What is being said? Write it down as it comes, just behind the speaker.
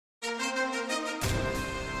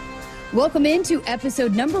Welcome into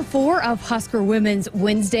episode number 4 of Husker Women's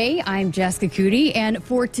Wednesday. I'm Jessica Coody, and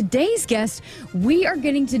for today's guest, we are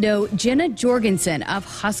getting to know Gena Jorgenson of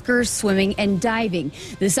Husker Swimming and Diving.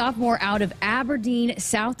 The sophomore out of Aberdeen,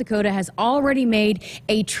 South Dakota, has already made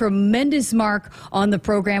a tremendous mark on the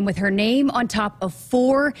program with her name on top of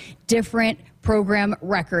 4 different program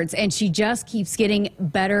records, and she just keeps getting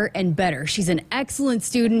better and better. She's an excellent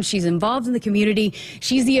student. She's involved in the community.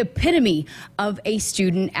 She's the epitome of a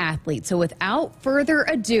student athlete. So without further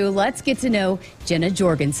ado, let's get to know Gena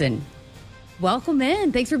Jorgenson. Welcome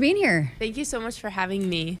in. Thanks for being here. Thank you so much for having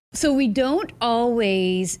me. So we don't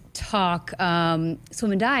always talk swim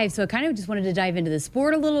and dive, so I kind of just wanted to dive into the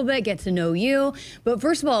sport a little bit, get to know you. But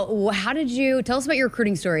first of all, tell us about your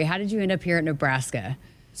recruiting story. How did you end up here at Nebraska?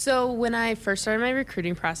 So when I first started my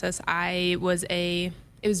recruiting process, it was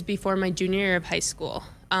before my junior year of high school.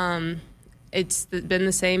 It's been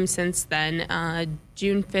the same since then.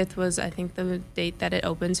 June 5th was, I think, the date that it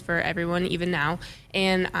opens for everyone, even now.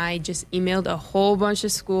 And I just emailed a whole bunch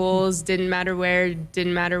of schools, didn't matter where,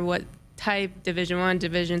 didn't matter what type, Division I,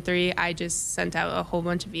 Division III. I just sent out a whole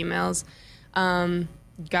bunch of emails.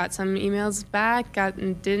 Got some emails back, got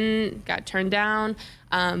turned down,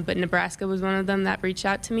 but Nebraska was one of them that reached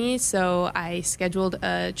out to me, so I scheduled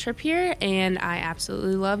a trip here, and I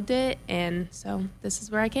absolutely loved it, and so this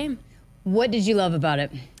is where I came. What did you love about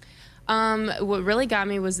it? What really got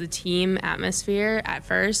me was the team atmosphere at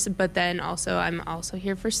first, but then I'm also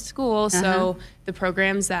here for school, so the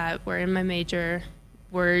programs that were in my major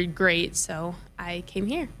were great, so I came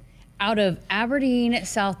here. Out of Aberdeen,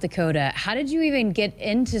 South Dakota, how did you even get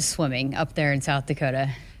into swimming up there in South Dakota?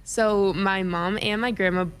 So my mom and my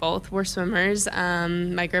grandma both were swimmers.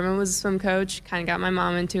 My grandma was a swim coach, kind of got my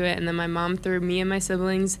mom into it, and then my mom threw me and my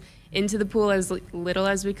siblings into the pool as little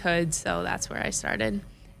as we could, so that's where I started.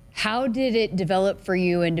 How did it develop for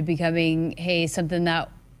you into becoming, something that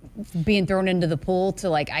being thrown into the pool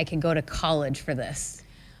to I can go to college for this?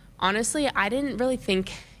 Honestly, I didn't really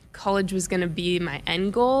think college was going to be my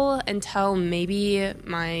end goal until maybe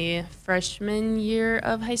my freshman year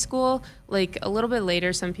of high school. A little bit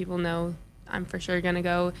later, some people know I'm for sure going to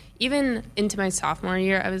go. Even into my sophomore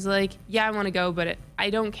year, I was like, yeah, I want to go, but I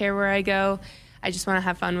don't care where I go. I just want to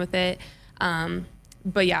have fun with it.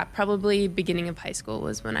 But yeah, probably beginning of high school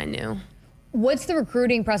was when I knew. What's the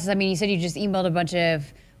recruiting process? I mean, you said you just emailed a bunch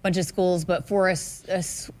of schools, but for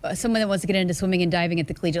someone that wants to get into swimming and diving at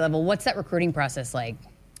the collegiate level, what's that recruiting process like?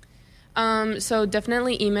 So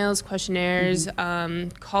definitely emails, questionnaires,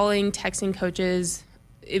 calling, texting coaches.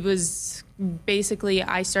 It was basically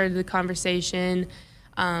I started the conversation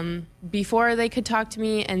before they could talk to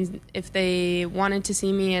me, and if they wanted to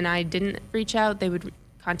see me and I didn't reach out, they would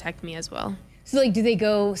contact me as well. So, do they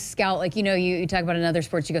go scout? You talk about in other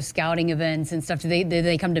sports, you go scouting events and stuff. Do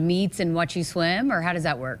they come to meets and watch you swim, or how does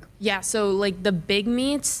that work? Yeah, so, the big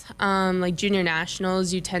meets, like junior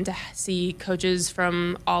nationals, you tend to see coaches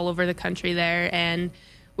from all over the country there, and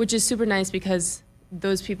which is super nice because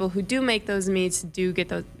those people who do make those meets do get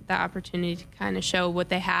the opportunity to kind of show what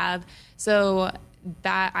they have. So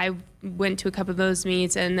that I went to a couple of those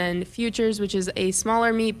meets, and then Futures, which is a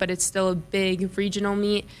smaller meet, but it's still a big regional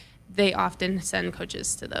meet, they often send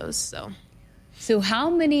coaches to those. So how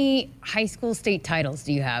many high school state titles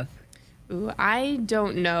do you have? Ooh, I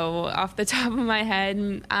don't know off the top of my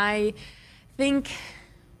head. I think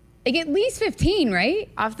at least 15, right?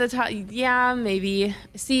 Off the top, yeah, maybe.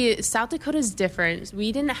 See, South Dakota's different.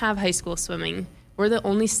 We didn't have high school swimming. We're the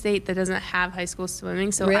only state that doesn't have high school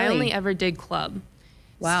swimming, so really? I only ever did club.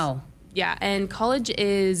 Wow. Yeah, and college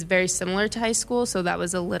is very similar to high school, so that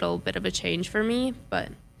was a little bit of a change for me, but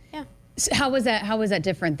yeah. So how was that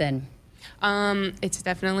different then? It's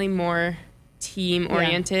definitely more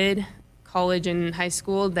team-oriented, college and high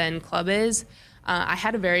school, than club is. I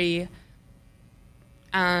had a very,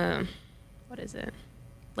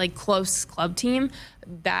 close club team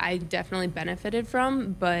that I definitely benefited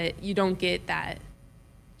from, but you don't get that.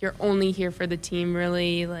 You're only here for the team,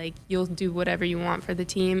 really. You'll do whatever you want for the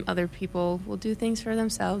team. Other people will do things for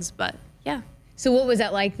themselves, but yeah. So what was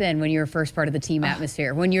that like then when you were first part of the team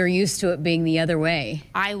atmosphere, when you were used to it being the other way?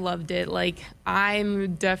 I loved it. I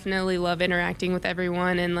definitely love interacting with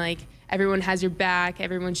everyone, and everyone has your back,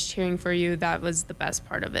 everyone's cheering for you. That was the best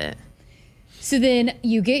part of it. So then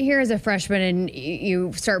you get here as a freshman and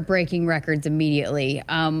you start breaking records immediately.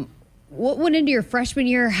 What went into your freshman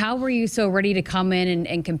year? How were you so ready to come in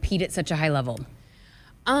and compete at such a high level?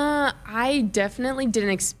 I definitely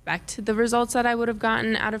didn't expect the results that I would have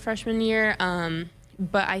gotten out of freshman year.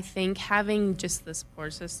 But I think having just the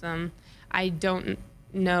support system, I don't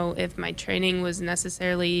know if my training was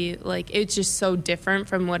necessarily, like, it's just so different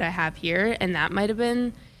from what I have here, and that might have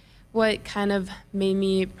been what kind of made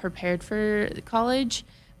me prepared for college.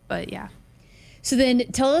 But yeah. So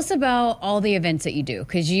then tell us about all the events that you do,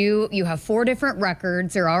 because you have 4 different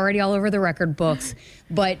records. They're already all over the record books,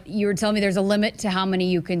 but you were telling me there's a limit to how many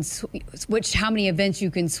you can how many events you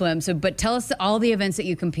can swim. So, but tell us all the events that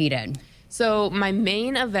you compete in. So my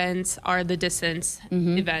main events are the distance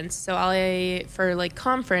events. So for like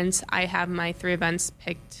conference, I have my 3 events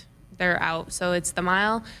picked. They're out. So it's the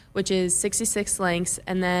mile, which is 66 lengths,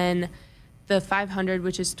 and then the 500,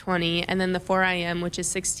 which is 20, and then the 4 IM, which is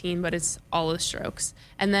 16, but it's all the strokes.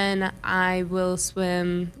 And then I will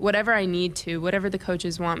swim whatever I need to, whatever the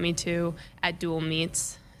coaches want me to at dual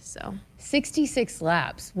meets. So 66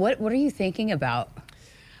 laps. What are you thinking about?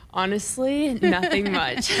 Honestly, nothing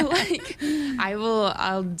much. Like,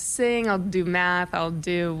 I'll sing, I'll do math, I'll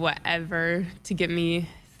do whatever to get me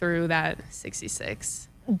through that 66.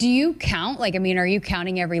 Do you count? Like, I mean, are you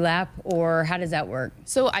counting every lap, or how does that work?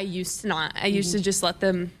 So I used to not. I used to just let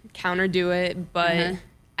them counter do it, but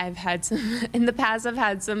I've had in the past, I've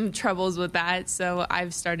had some troubles with that. So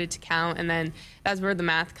I've started to count, and then that's where the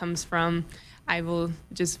math comes from. I will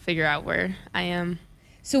just figure out where I am.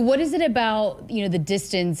 So what is it about, the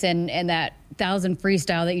distance and that 1,000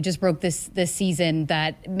 freestyle that you just broke this season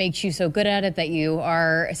that makes you so good at it, that you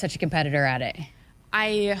are such a competitor at it?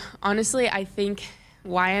 I think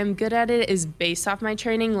why I'm good at it is based off my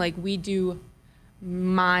training. Like, we do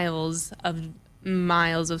miles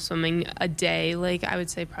of swimming a day. Like, I would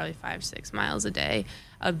say probably 5-6 miles a day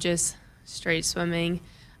of just straight swimming.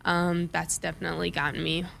 That's definitely gotten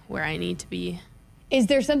me where I need to be. Is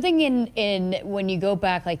there something in when you go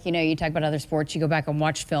back, like, you talk about other sports, you go back and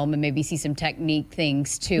watch film and maybe see some technique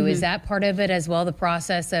things too. Is that part of it as well, the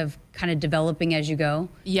process of kind of developing as you go?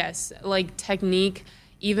 Yes, like technique,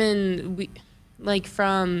 even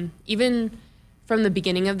from the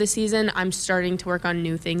beginning of the season, I'm starting to work on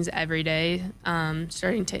new things every day,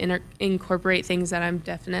 starting to incorporate things that I'm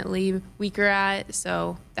definitely weaker at.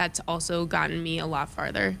 So that's also gotten me a lot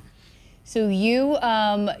farther. So you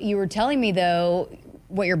were telling me, though,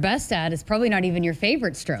 what you're best at is probably not even your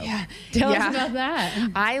favorite stroke. Yeah. Tell us about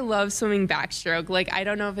that. I love swimming backstroke. Like, I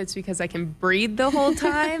don't know if it's because I can breathe the whole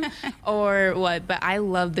time or what, but I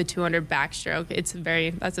love the 200 backstroke.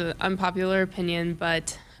 That's an unpopular opinion,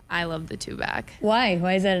 but I love the 2-back. Why?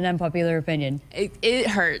 Why is that an unpopular opinion? It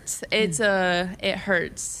hurts. It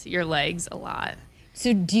hurts your legs a lot.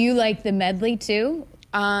 So do you like the medley too?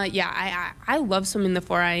 Yeah, I love swimming the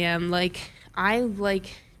 4 IM. Like, I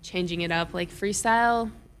like changing it up. Like,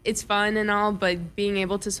 freestyle, it's fun and all, but being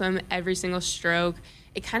able to swim every single stroke,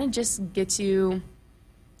 it kind of just gets you,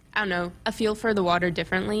 I don't know, a feel for the water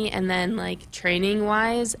differently. And then, like,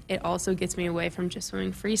 training-wise, it also gets me away from just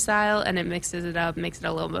swimming freestyle, and it mixes it up, makes it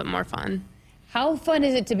a little bit more fun. How fun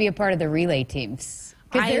is it to be a part of the relay teams?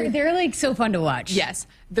 Because they're like so fun to watch. Yes,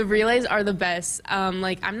 the relays are the best.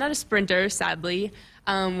 Like, I'm not a sprinter, sadly,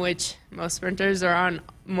 which most sprinters are on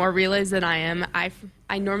more relays than I am.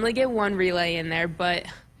 I normally get 1 relay in there, but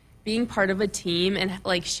being part of a team and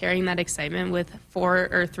like sharing that excitement with 4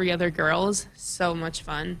 or 3 other girls, so much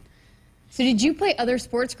fun. So did you play other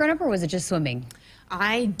sports growing up, or was it just swimming?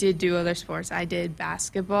 I did do other sports. I did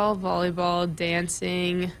basketball, volleyball,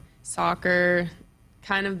 dancing, soccer,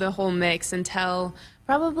 kind of the whole mix until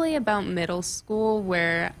probably about middle school,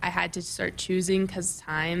 where I had to start choosing because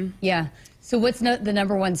time. Yeah. So what's the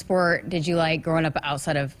number 1 sport did you like growing up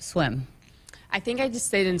outside of swim? I think I just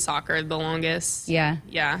stayed in soccer the longest. Yeah.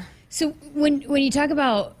 Yeah. So when you talk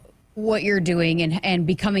about what you're doing and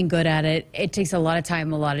becoming good at it, it takes a lot of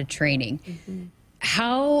time, a lot of training. Mm-hmm.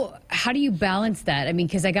 How do you balance that? I mean,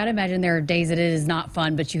 because I got to imagine there are days that it is not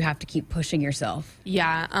fun, but you have to keep pushing yourself.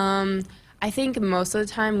 Yeah. I think most of the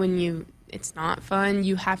time when it's not fun,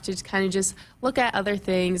 you have to kind of just look at other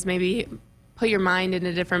things, maybe put your mind in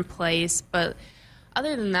a different place. But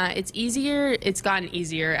other than that, it's easier. It's gotten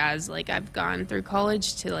easier as like I've gone through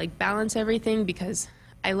college to like balance everything, because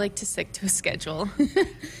I like to stick to a schedule.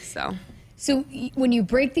 So when you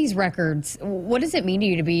break these records, what does it mean to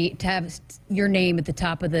you to have your name at the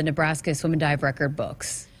top of the Nebraska Swim and Dive record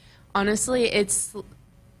books? Honestly,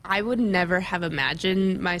 I would never have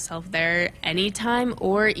imagined myself there anytime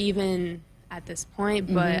or even at this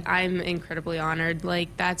point, but I'm incredibly honored.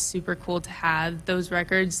 Like, that's super cool to have those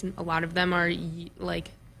records. A lot of them are like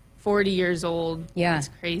 40 years old. Yeah. It's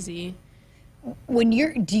crazy.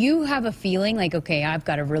 Do you have a feeling like, okay, I've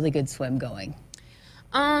got a really good swim going?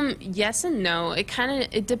 Yes and no.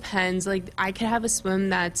 It depends. Like, I could have a swim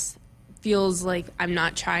that feels like I'm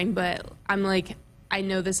not trying, but I'm like I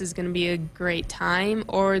know this is going to be a great time,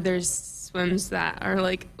 or there's swims that are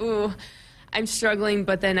like, ooh, I'm struggling,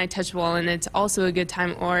 but then I touch the wall and it's also a good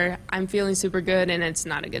time, or I'm feeling super good and it's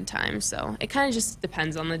not a good time. So it kind of just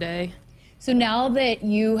depends on the day. So now that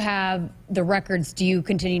you have the records, do you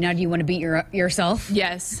continue now? Do you want to beat yourself?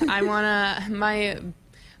 Yes, I want to,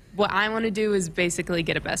 what I want to do is basically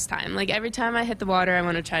get a best time. Like every time I hit the water, I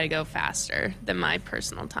want to try to go faster than my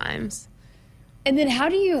personal times. And then how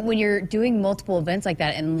do you, when you're doing multiple events like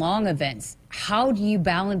that and long events, how do you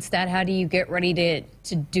balance that? How do you get ready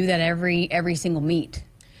to do that every single meet?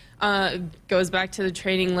 Goes back to the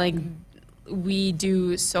training. Like we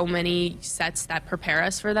do so many sets that prepare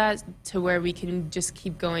us for that, to where we can just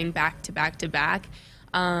keep going back to back to back.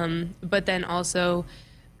 But then also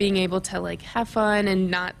being able to like have fun and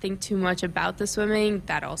not think too much about the swimming,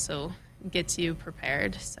 that also gets you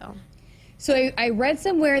prepared. So I read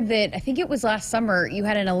somewhere that I think it was last summer you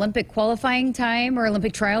had an Olympic qualifying time or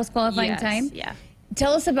Olympic trials qualifying time. Yeah.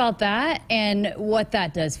 Tell us about that and what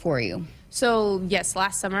that does for you. So yes,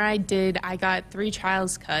 last summer I got 3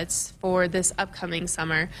 trials cuts for this upcoming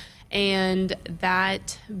summer, and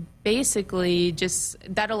that basically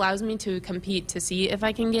that allows me to compete to see if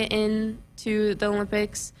I can get into the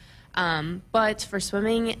Olympics. But for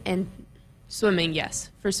swimming,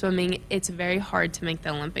 it's very hard to make the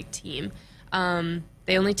Olympic team.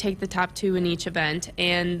 They only take the top 2 in each event,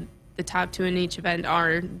 and the top 2 in each event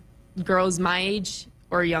are girls my age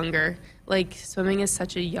or younger. Like, swimming is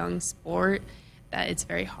such a young sport that it's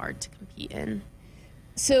very hard to compete in.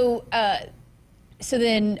 So the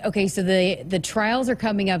trials are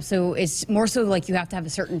coming up, so it's more so like you have to have a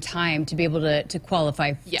certain time to be able to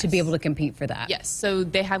qualify, yes, to be able to compete for that. Yes, so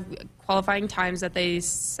they have qualifying times that they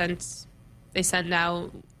send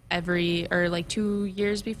out every, or like 2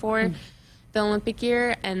 years before the Olympic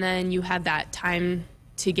year, and then you have that time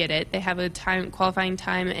to get it. They have a qualifying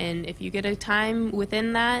time, and if you get a time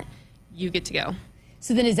within that, you get to go.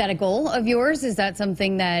 So then is that a goal of yours? Is that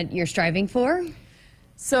something that you're striving for?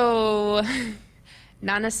 So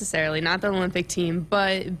not necessarily, not the Olympic team,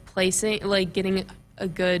 but getting a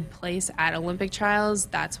good place at Olympic trials,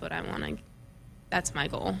 that's what I want to, that's my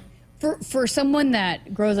goal. For someone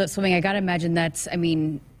that grows up swimming, I got to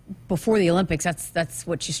imagine before the Olympics, that's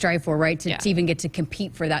what you strive for, right? To even get to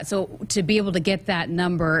compete for that. So to be able to get that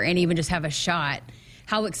number and even just have a shot,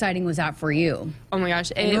 how exciting was that for you? Oh my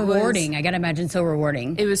gosh. It rewarding. I got to imagine so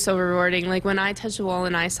rewarding. It was so rewarding. Like when I touched the wall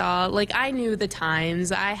and I saw, like I knew the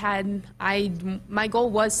times. My goal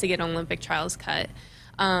was to get an Olympic trials cut.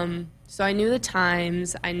 So I knew the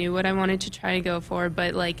times. I knew what I wanted to try to go for.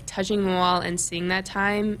 But like touching the wall and seeing that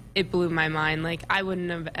time, it blew my mind. Like I wouldn't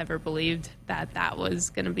have ever believed that was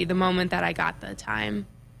going to be the moment that I got the time.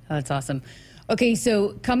 Oh, that's awesome. Okay,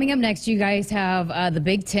 so coming up next, you guys have the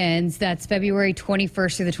Big Tens. That's February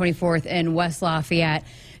 21st through the 24th in West Lafayette.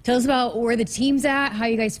 Tell us about where the team's at, how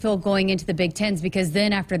you guys feel going into the Big Tens, because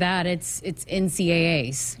then after that, it's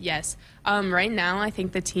NCAAs. Yes. Right now, I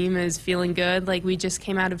think the team is feeling good. Like, we just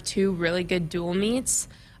came out of 2 really good dual meets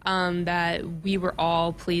that we were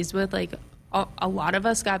all pleased with. Like, a lot of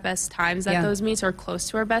us got best times at those meets or close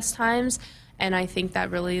to our best times, and I think that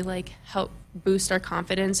really, like, helped boost our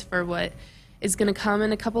confidence for what is going to come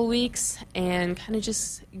in a couple weeks and kind of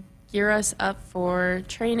just gear us up for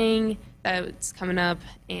training that's coming up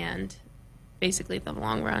and basically the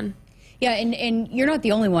long run. Yeah, and you're not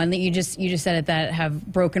the only one that you just said it that have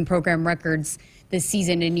broken program records this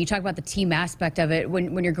season, and you talk about the team aspect of it.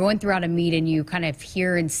 When you're going throughout a meet and you kind of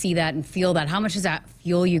hear and see that and feel that, how much does that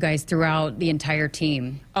fuel you guys throughout the entire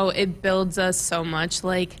team? Oh, it builds us so much.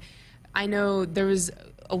 Like, I know there was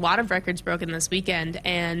a lot of records broken this weekend,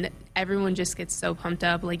 and everyone just gets so pumped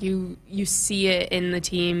up. Like, you see it in the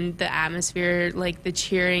team, the atmosphere, like the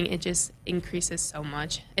cheering, it just increases so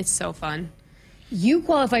much. It's so fun. You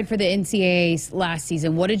qualified for the NCAAs last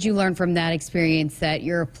season. What did you learn from that experience that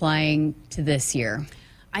you're applying to this year?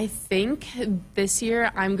 I think this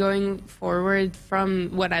year I'm going forward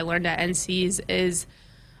from what I learned at NCs is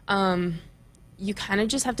you kind of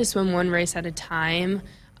just have to swim one race at a time.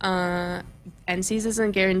 NCs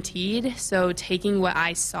isn't guaranteed, so taking what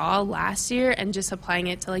I saw last year and just applying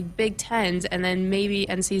it to like Big Tens and then maybe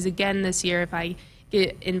NCs again this year if I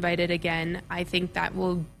get invited again, I think that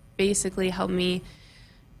will basically help me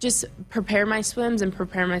just prepare my swims and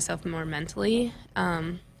prepare myself more mentally,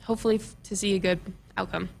 hopefully to see a good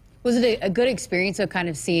outcome. Was it a good experience of kind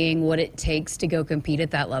of seeing what it takes to go compete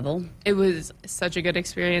at that level? It was such a good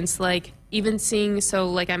experience. Like, even seeing, so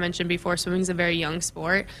like I mentioned before, swimming is a very young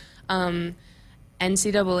sport.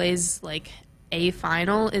 NCAA's like A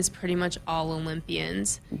final is pretty much all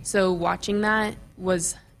Olympians. So watching that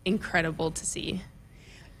was incredible to see.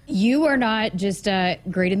 You are not just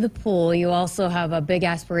great in the pool. You also have big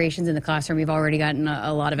aspirations in the classroom. You've already gotten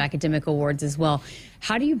a lot of academic awards as well.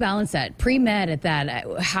 How do you balance that? Pre-med at that,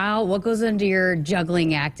 what goes into your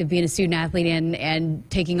juggling act of being a student athlete and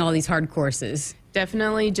taking all these hard courses?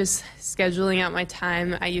 Definitely just scheduling out my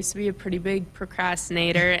time. I used to be a pretty big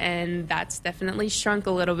procrastinator, and that's definitely shrunk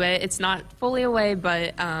a little bit. It's not fully away,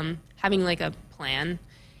 but having like a plan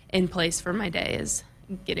in place for my day is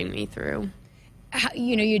getting me through.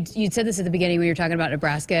 You'd said this at the beginning when you were talking about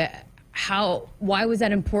Nebraska. Why was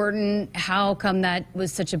that important? How come that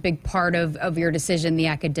was such a big part of your decision, the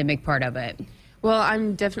academic part of it? Well,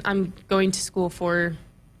 I'm going to school for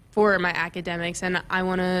my academics, and I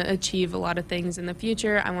want to achieve a lot of things in the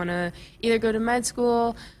future. I want to either go to med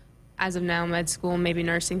school, as of now med school, maybe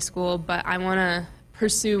nursing school, but I want to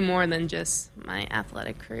pursue more than just my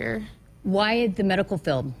athletic career. Why the medical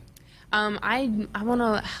field? I want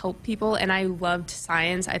to help people, and I loved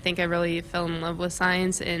science. I think I really fell in love with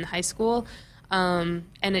science in high school, and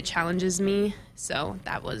it challenges me, so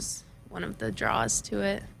that was one of the draws to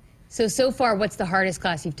it. So far, what's the hardest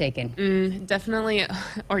class you've taken? Definitely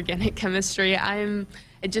organic chemistry.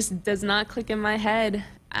 It just does not click in my head.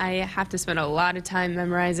 I have to spend a lot of time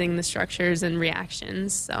memorizing the structures and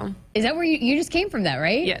reactions. So, is that where you just came from? That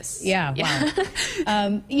right? Yes. Yeah.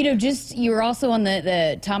 Wow. You were also on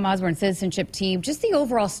the Tom Osborne citizenship team. Just the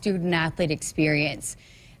overall student athlete experience.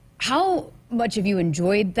 How much have you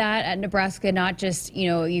enjoyed that at Nebraska? Not just,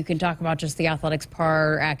 you can talk about just the athletics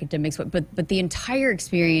part, academics, but the entire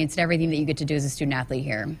experience and everything that you get to do as a student athlete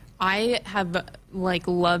here. I have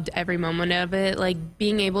loved every moment of it. Like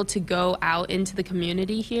being able to go out into the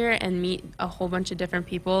community here and meet a whole bunch of different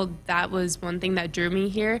people. That was one thing that drew me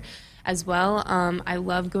here as well. I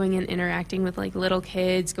love going and interacting with little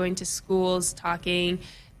kids, going to schools, talking,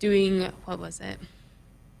 doing,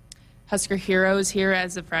 Husker Heroes here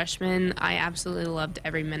as a freshman. I absolutely loved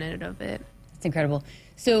every minute of it. It's incredible.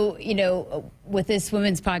 So, with this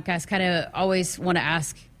women's podcast, kind of always want to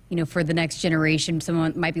ask, for the next generation,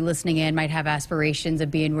 someone might be listening in, might have aspirations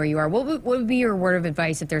of being where you are. What would be your word of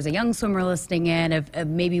advice if there's a young swimmer listening in of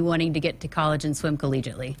maybe wanting to get to college and swim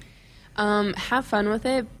collegiately? Have fun with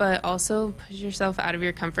it, but also push yourself out of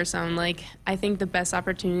your comfort zone. I think the best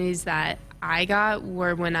opportunities that I got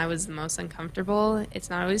were when I was the most uncomfortable. It's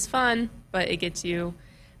not always fun, but it gets you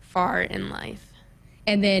far in life.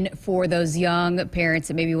 And then for those young parents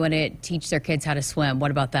that maybe want to teach their kids how to swim, what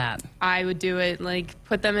about that? I would do it,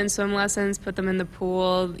 put them in swim lessons, put them in the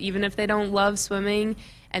pool. Even if they don't love swimming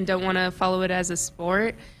and don't want to follow it as a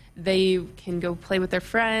sport, they can go play with their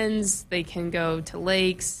friends. They can go to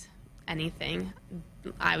lakes, anything.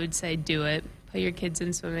 I would say do it. Put your kids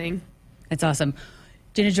in swimming. That's awesome.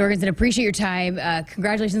 Gena Jorgenson, appreciate your time.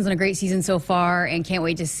 Congratulations on a great season so far, and can't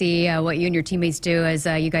wait to see what you and your teammates do as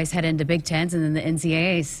you guys head into Big Tens and then the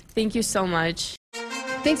NCAAs. Thank you so much.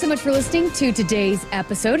 Thanks so much for listening to today's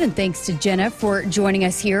episode, and thanks to Gena for joining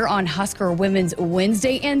us here on Husker Women's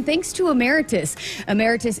Wednesday, and thanks to Emeritus.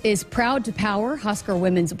 Emeritus is proud to power Husker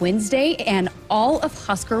Women's Wednesday and all of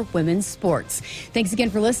Husker women's sports. Thanks again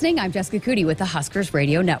for listening. I'm Jessica Coody with the Huskers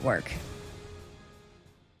Radio Network.